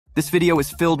This video is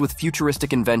filled with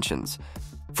futuristic inventions,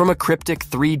 from a cryptic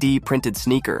 3D printed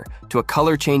sneaker to a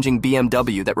color-changing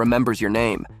BMW that remembers your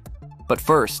name. But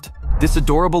first, this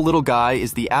adorable little guy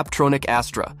is the Apptronik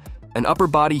Astra, an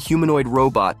upper-body humanoid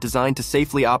robot designed to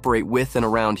safely operate with and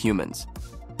around humans.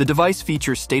 The device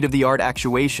features state-of-the-art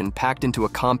actuation packed into a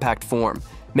compact form,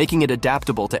 making it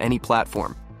adaptable to any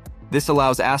platform. This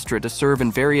allows Astra to serve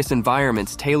in various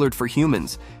environments tailored for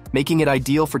humans, making it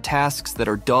ideal for tasks that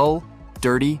are dull,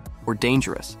 dirty, or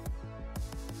dangerous.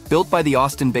 Built by the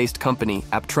Austin-based company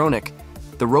Apptronik,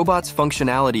 the robot's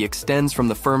functionality extends from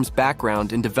the firm's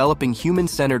background in developing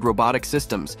human-centered robotic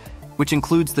systems, which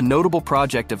includes the notable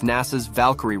project of NASA's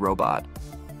Valkyrie robot.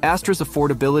 Astra's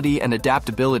affordability and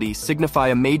adaptability signify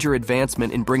a major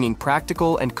advancement in bringing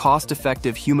practical and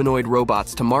cost-effective humanoid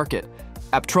robots to market.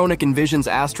 Apptronik envisions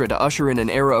Astra to usher in an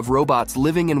era of robots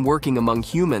living and working among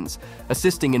humans,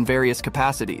 assisting in various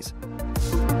capacities.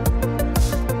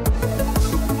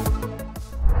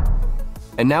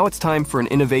 And now it's time for an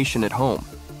innovation at home.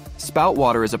 Spout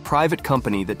Water is a private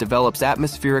company that develops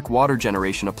atmospheric water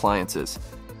generation appliances.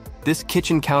 This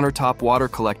kitchen countertop water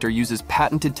collector uses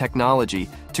patented technology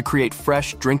to create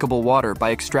fresh, drinkable water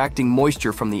by extracting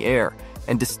moisture from the air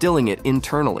and distilling it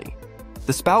internally.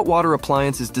 The Spout Water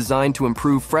appliance is designed to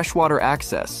improve freshwater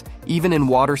access, even in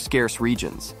water-scarce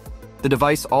regions. The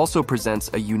device also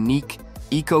presents a unique,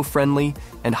 eco-friendly,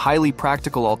 and highly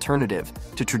practical alternative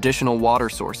to traditional water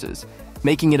sources,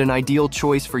 making it an ideal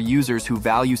choice for users who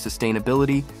value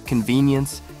sustainability,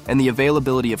 convenience, and the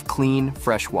availability of clean,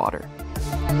 fresh water.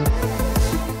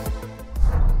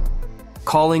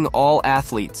 Calling all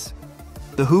athletes.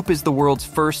 The Hoop is the world's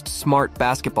first smart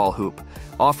basketball hoop,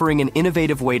 offering an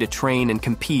innovative way to train and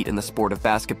compete in the sport of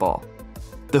basketball.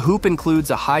 The Hoop includes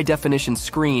a high-definition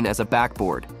screen as a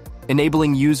backboard,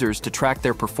 enabling users to track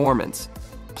their performance,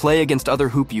 play against other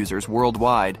Hoop users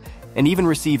worldwide, and even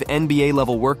receive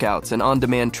NBA-level workouts and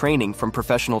on-demand training from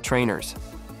professional trainers.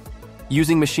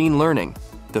 Using machine learning,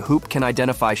 the Hoop can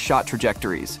identify shot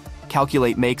trajectories,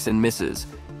 calculate makes and misses,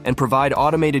 and provide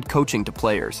automated coaching to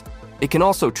players. It can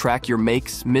also track your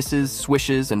makes, misses,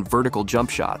 swishes, and vertical jump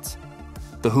shots.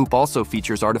 The Hoop also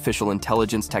features artificial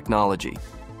intelligence technology,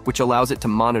 which allows it to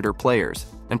monitor players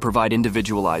and provide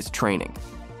individualized training.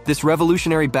 This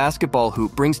revolutionary basketball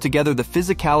hoop brings together the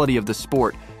physicality of the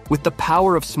sport with the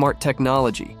power of smart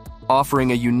technology,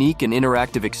 offering a unique and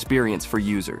interactive experience for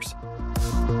users.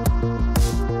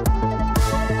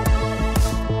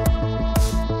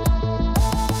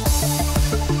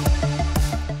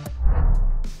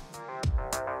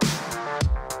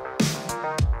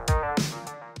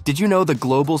 Did you know the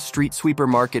global street sweeper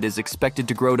market is expected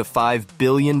to grow to $5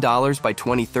 billion by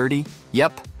 2030?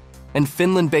 Yep. And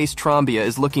Finland-based Trombia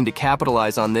is looking to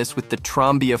capitalize on this with the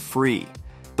Trombia Free,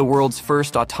 the world's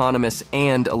first autonomous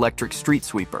and electric street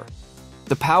sweeper.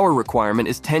 The power requirement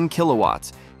is 10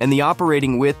 kilowatts, and the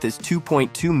operating width is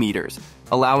 2.2 meters,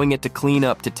 allowing it to clean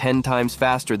up to 10 times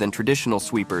faster than traditional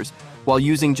sweepers while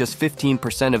using just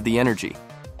 15% of the energy.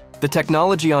 The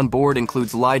technology on board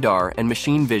includes LiDAR and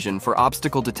machine vision for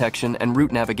obstacle detection and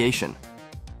route navigation.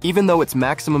 Even though its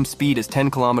maximum speed is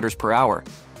 10 kilometers per hour,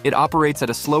 it operates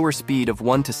at a slower speed of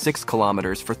 1 to 6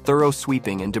 kilometers for thorough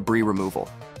sweeping and debris removal.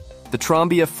 The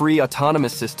Trombia Free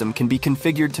autonomous system can be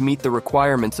configured to meet the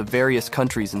requirements of various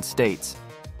countries and states.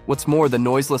 What's more, the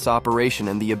noiseless operation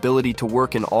and the ability to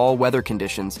work in all weather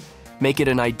conditions make it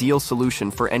an ideal solution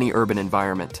for any urban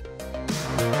environment.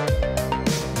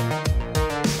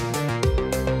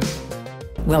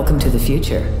 Welcome to the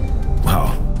future.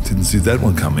 Wow, didn't see that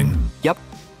one coming. Yep,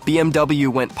 BMW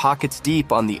went pockets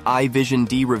deep on the iVision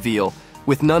D reveal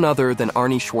with none other than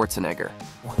Arnie Schwarzenegger.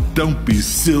 Don't be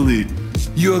silly.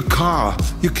 You're a car.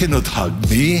 You cannot hug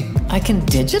me. I can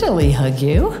digitally hug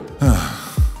you.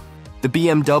 The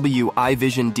BMW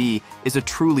iVision D is a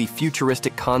truly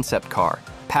futuristic concept car,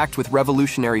 packed with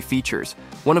revolutionary features,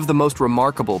 one of the most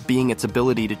remarkable being its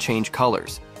ability to change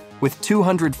colors. With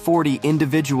 240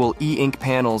 individual e-ink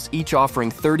panels, each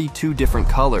offering 32 different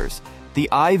colors, the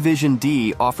iVision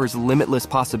D offers limitless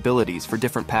possibilities for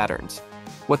different patterns.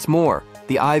 What's more,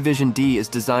 the iVision D is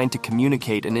designed to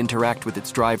communicate and interact with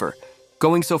its driver,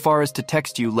 going so far as to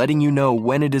text you, letting you know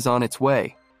when it is on its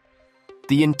way.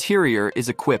 The interior is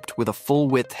equipped with a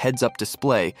full-width heads-up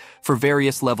display for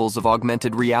various levels of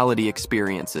augmented reality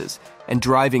experiences and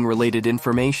driving-related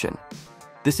information.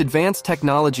 This advanced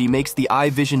technology makes the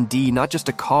iVision D not just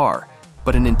a car,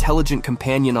 but an intelligent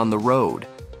companion on the road.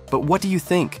 But what do you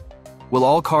think? Will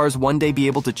all cars one day be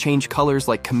able to change colors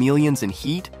like chameleons in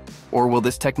heat? Or will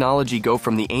this technology go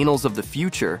from the annals of the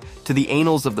future to the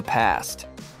annals of the past?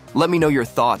 Let me know your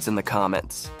thoughts in the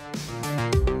comments.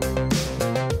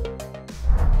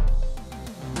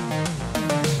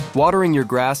 Watering your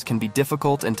grass can be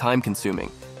difficult and time-consuming,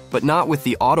 but not with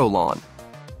the Auto Lawn.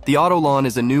 The Auto Lawn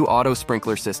is a new auto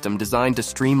sprinkler system designed to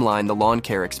streamline the lawn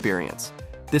care experience.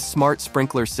 This smart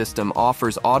sprinkler system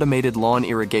offers automated lawn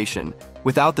irrigation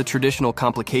without the traditional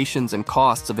complications and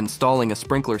costs of installing a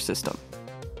sprinkler system.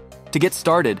 To get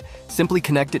started, simply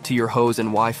connect it to your hose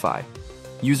and Wi-Fi.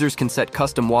 Users can set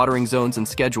custom watering zones and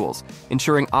schedules,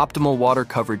 ensuring optimal water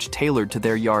coverage tailored to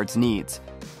their yard's needs.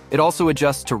 It also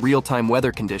adjusts to real-time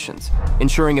weather conditions,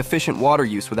 ensuring efficient water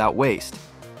use without waste.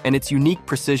 And its unique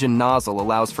precision nozzle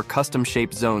allows for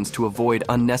custom-shaped zones to avoid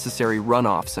unnecessary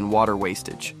runoffs and water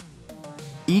wastage.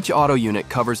 Each auto unit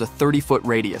covers a 30-foot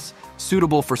radius,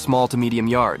 suitable for small to medium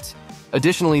yards.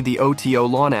 Additionally, the OTO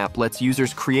Lawn app lets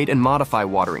users create and modify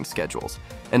watering schedules,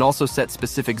 and also set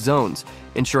specific zones,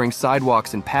 ensuring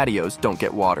sidewalks and patios don't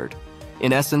get watered.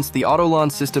 In essence, the Auto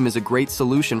Lawn system is a great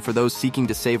solution for those seeking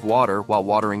to save water while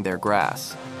watering their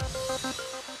grass.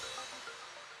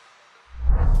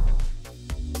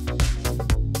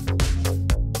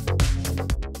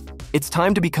 It's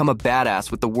time to become a badass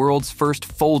with the world's first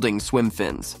folding swim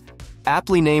fins.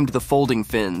 Aptly named the folding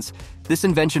fins, this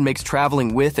invention makes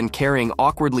traveling with and carrying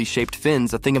awkwardly shaped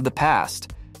fins a thing of the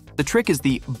past. The trick is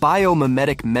the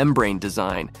biomimetic membrane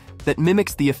design that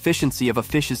mimics the efficiency of a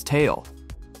fish's tail.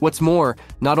 What's more,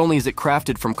 not only is it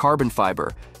crafted from carbon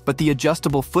fiber, but the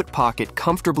adjustable foot pocket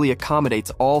comfortably accommodates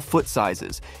all foot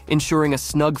sizes, ensuring a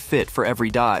snug fit for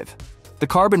every dive. The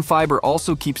carbon fiber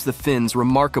also keeps the fins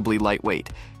remarkably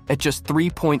lightweight, at just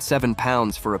 3.7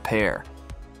 pounds for a pair.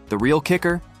 The real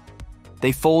kicker?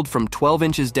 They fold from 12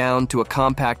 inches down to a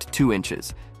compact 2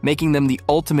 inches, making them the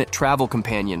ultimate travel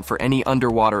companion for any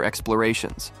underwater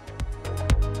explorations.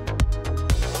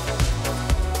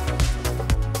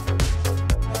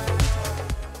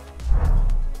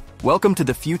 Welcome to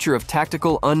the future of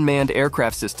tactical unmanned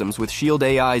aircraft systems with Shield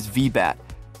AI's VBAT.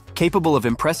 Capable of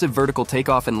impressive vertical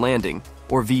takeoff and landing,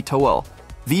 or VTOL,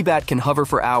 VBAT can hover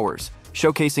for hours,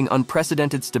 showcasing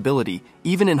unprecedented stability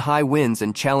even in high winds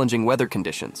and challenging weather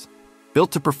conditions.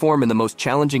 Built to perform in the most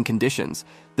challenging conditions,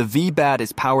 the VBAT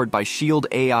is powered by Shield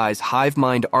AI's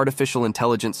HiveMind artificial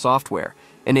intelligence software,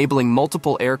 enabling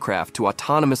multiple aircraft to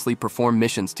autonomously perform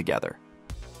missions together.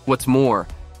 What's more,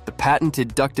 the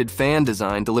patented ducted fan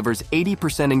design delivers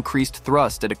 80% increased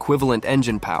thrust at equivalent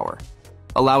engine power,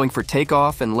 allowing for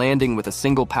takeoff and landing with a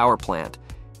single power plant,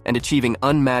 and achieving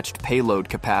unmatched payload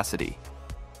capacity.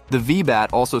 The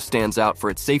VBAT also stands out for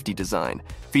its safety design,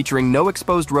 featuring no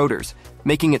exposed rotors,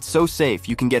 making it so safe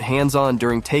you can get hands-on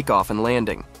during takeoff and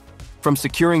landing. From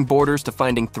securing borders to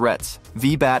finding threats,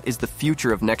 VBAT is the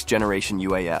future of next-generation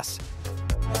UAS.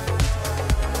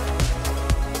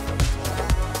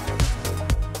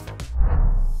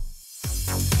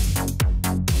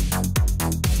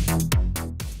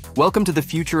 Welcome to the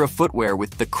future of footwear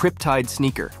with the Cryptide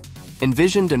sneaker.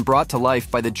 Envisioned and brought to life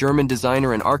by the German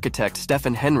designer and architect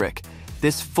Stefan Henrich,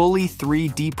 this fully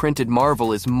 3D printed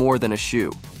marvel is more than a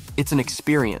shoe. It's an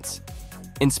experience.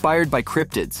 Inspired by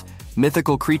cryptids,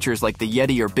 mythical creatures like the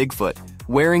Yeti or Bigfoot,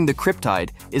 wearing the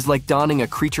Cryptide is like donning a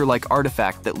creature-like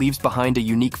artifact that leaves behind a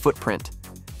unique footprint.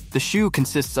 The shoe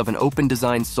consists of an open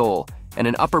design sole and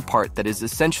an upper part that is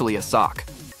essentially a sock,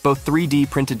 both 3D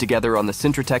printed together on the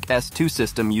Syntratec S2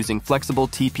 system using flexible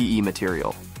TPE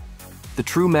material. The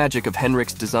true magic of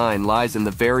Henrich's design lies in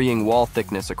the varying wall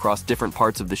thickness across different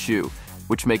parts of the shoe,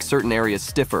 which makes certain areas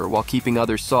stiffer while keeping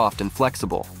others soft and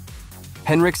flexible.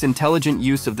 Henrich's intelligent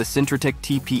use of the Syntratec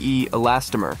TPE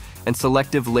elastomer and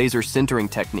selective laser sintering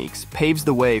techniques paves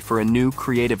the way for a new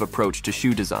creative approach to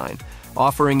shoe design,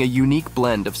 offering a unique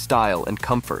blend of style and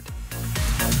comfort.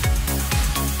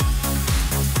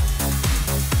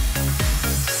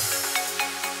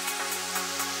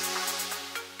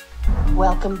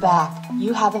 Welcome back.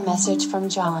 You have a message from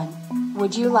John.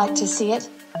 Would you like to see it?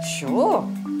 Sure.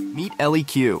 Meet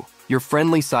LEQ, your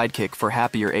friendly sidekick for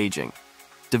happier aging.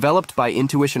 Developed by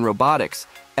Intuition Robotics,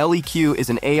 LEQ is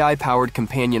an AI-powered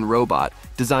companion robot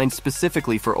designed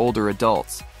specifically for older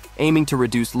adults, aiming to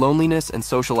reduce loneliness and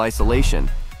social isolation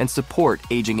and support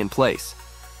aging in place.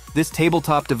 This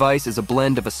tabletop device is a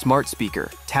blend of a smart speaker,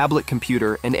 tablet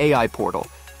computer, and AI portal,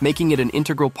 making it an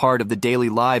integral part of the daily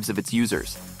lives of its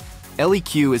users.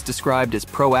 LEQ is described as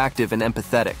proactive and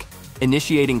empathetic,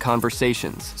 initiating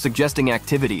conversations, suggesting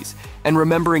activities, and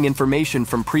remembering information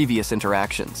from previous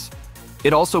interactions.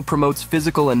 It also promotes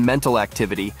physical and mental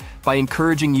activity by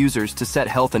encouraging users to set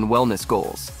health and wellness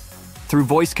goals. Through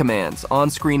voice commands,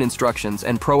 on-screen instructions,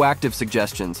 and proactive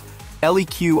suggestions,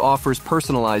 LEQ offers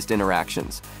personalized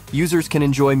interactions. Users can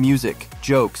enjoy music,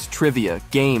 jokes, trivia,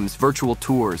 games, virtual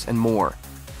tours, and more.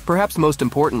 Perhaps most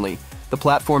importantly, The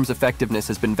platform's effectiveness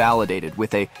has been validated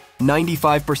with a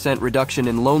 95% reduction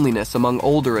in loneliness among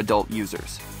older adult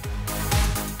users.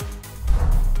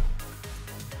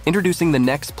 Introducing the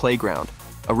Next Playground,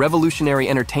 a revolutionary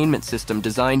entertainment system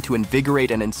designed to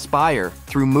invigorate and inspire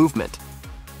through movement.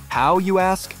 How, you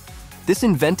ask? This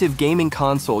inventive gaming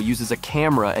console uses a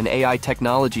camera and AI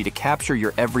technology to capture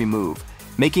your every move,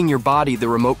 making your body the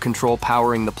remote control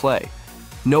powering the play.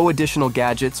 No additional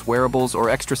gadgets, wearables, or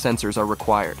extra sensors are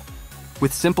required.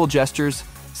 With simple gestures,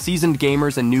 seasoned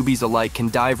gamers and newbies alike can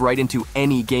dive right into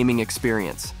any gaming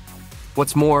experience.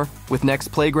 What's more, with Next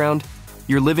Playground,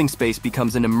 your living space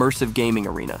becomes an immersive gaming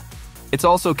arena. It's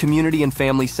also community and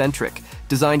family-centric,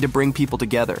 designed to bring people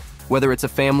together, whether it's a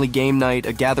family game night,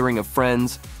 a gathering of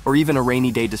friends, or even a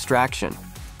rainy day distraction.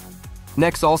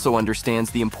 Next also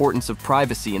understands the importance of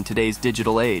privacy in today's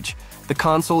digital age. The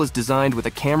console is designed with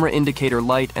a camera indicator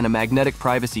light and a magnetic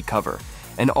privacy cover,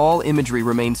 and all imagery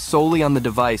remains solely on the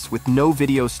device with no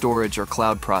video storage or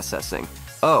cloud processing.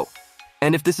 Oh,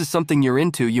 and if this is something you're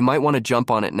into, you might want to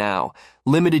jump on it now.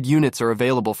 Limited units are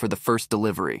available for the first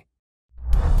delivery.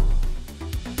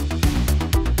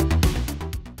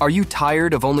 Are you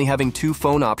tired of only having 2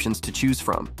 phone options to choose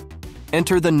from?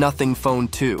 Enter the Nothing Phone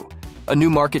 2, a new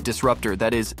market disruptor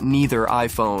that is neither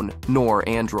iPhone nor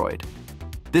Android.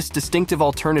 This distinctive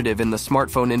alternative in the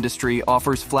smartphone industry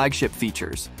offers flagship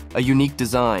features, a unique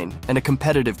design, and a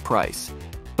competitive price.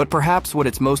 But perhaps what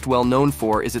it's most well known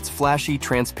for is its flashy,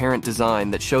 transparent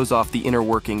design that shows off the inner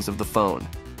workings of the phone.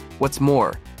 What's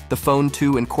more, the Phone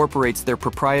 2 incorporates their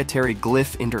proprietary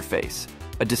Glyph interface,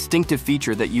 a distinctive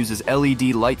feature that uses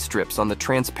LED light strips on the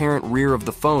transparent rear of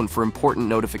the phone for important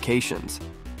notifications.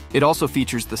 It also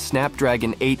features the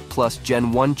Snapdragon 8 Plus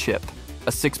Gen 1 chip,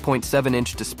 a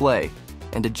 6.7-inch display,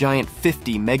 and a giant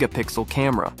 50-megapixel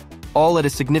camera, all at a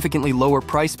significantly lower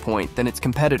price point than its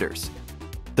competitors.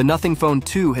 The Nothing Phone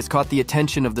 2 has caught the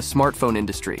attention of the smartphone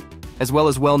industry, as well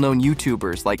as well-known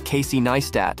YouTubers like Casey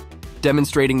Neistat,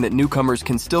 demonstrating that newcomers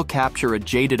can still capture a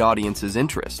jaded audience's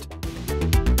interest.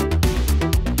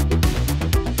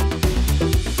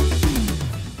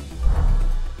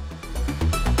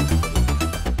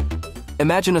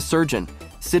 Imagine a surgeon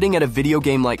sitting at a video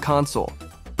game-like console,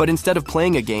 but instead of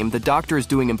playing a game, the doctor is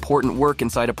doing important work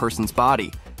inside a person's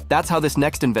body. That's how this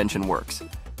next invention works.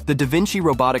 The Da Vinci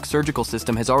robotic surgical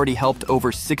system has already helped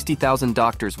over 60,000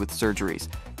 doctors with surgeries.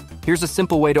 Here's a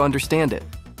simple way to understand it.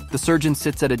 The surgeon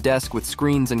sits at a desk with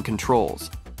screens and controls.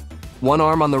 One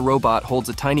arm on the robot holds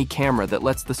a tiny camera that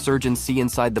lets the surgeon see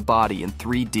inside the body in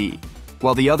 3D,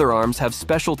 while the other arms have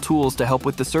special tools to help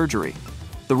with the surgery.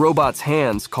 The robot's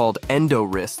hands, called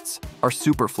endo-wrists, are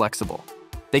super flexible.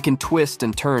 They can twist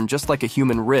and turn just like a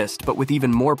human wrist, but with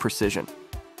even more precision.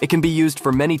 It can be used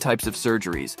for many types of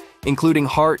surgeries, including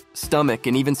heart, stomach,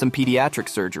 and even some pediatric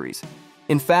surgeries.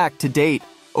 In fact, to date,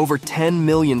 over 10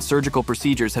 million surgical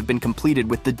procedures have been completed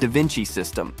with the Da Vinci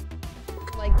system.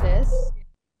 Like this?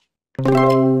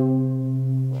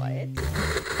 What?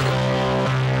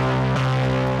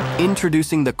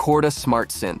 Introducing the Corda Smart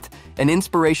Synth, an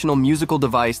inspirational musical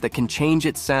device that can change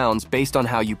its sounds based on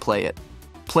how you play it.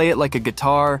 Play it like a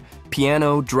guitar,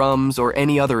 piano, drums, or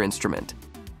any other instrument.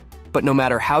 But no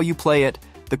matter how you play it,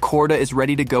 the Corda is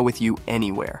ready to go with you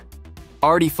anywhere.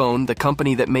 Artiphone, the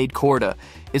company that made Corda,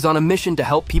 is on a mission to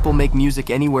help people make music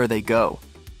anywhere they go.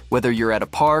 Whether you're at a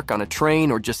park, on a train,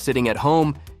 or just sitting at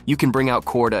home, you can bring out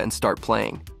Corda and start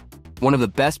playing. One of the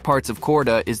best parts of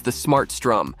Corda is the Smart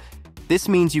Strum. This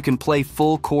means you can play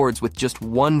full chords with just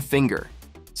one finger.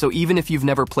 So even if you've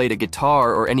never played a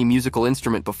guitar or any musical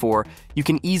instrument before, you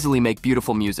can easily make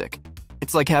beautiful music.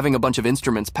 It's like having a bunch of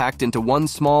instruments packed into one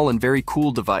small and very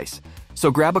cool device. So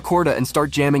grab a Corda and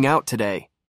start jamming out today.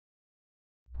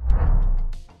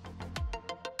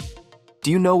 Do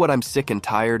you know what I'm sick and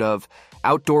tired of?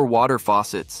 Outdoor water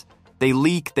faucets. They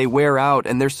leak, they wear out,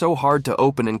 and they're so hard to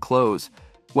open and close.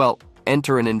 Well,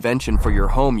 enter an invention for your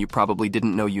home you probably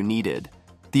didn't know you needed.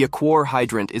 The Aquor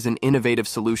hydrant is an innovative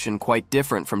solution quite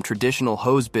different from traditional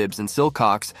hose bibs and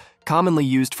silcocks commonly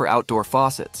used for outdoor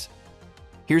faucets.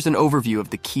 Here's an overview of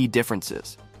the key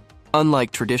differences.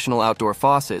 Unlike traditional outdoor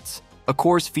faucets,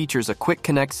 Aquor's features a quick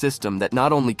connect system that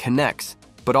not only connects,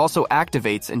 but also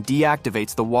activates and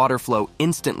deactivates the water flow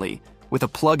instantly with a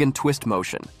plug and twist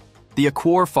motion. The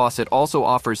Aquor faucet also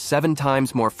offers 7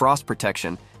 times more frost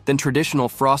protection than traditional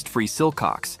frost-free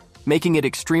silcocks, making it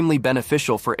extremely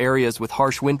beneficial for areas with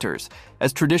harsh winters,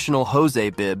 as traditional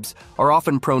hose bibs are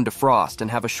often prone to frost and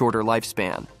have a shorter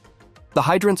lifespan. The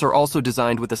hydrants are also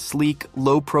designed with a sleek,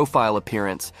 low-profile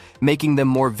appearance, making them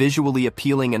more visually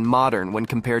appealing and modern when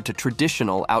compared to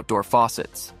traditional outdoor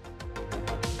faucets.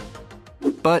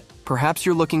 But Perhaps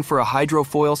you're looking for a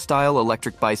hydrofoil-style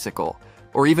electric bicycle,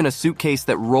 or even a suitcase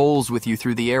that rolls with you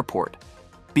through the airport.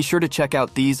 Be sure to check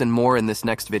out these and more in this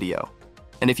next video.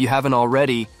 And if you haven't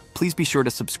already, please be sure to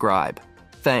subscribe.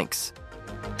 Thanks.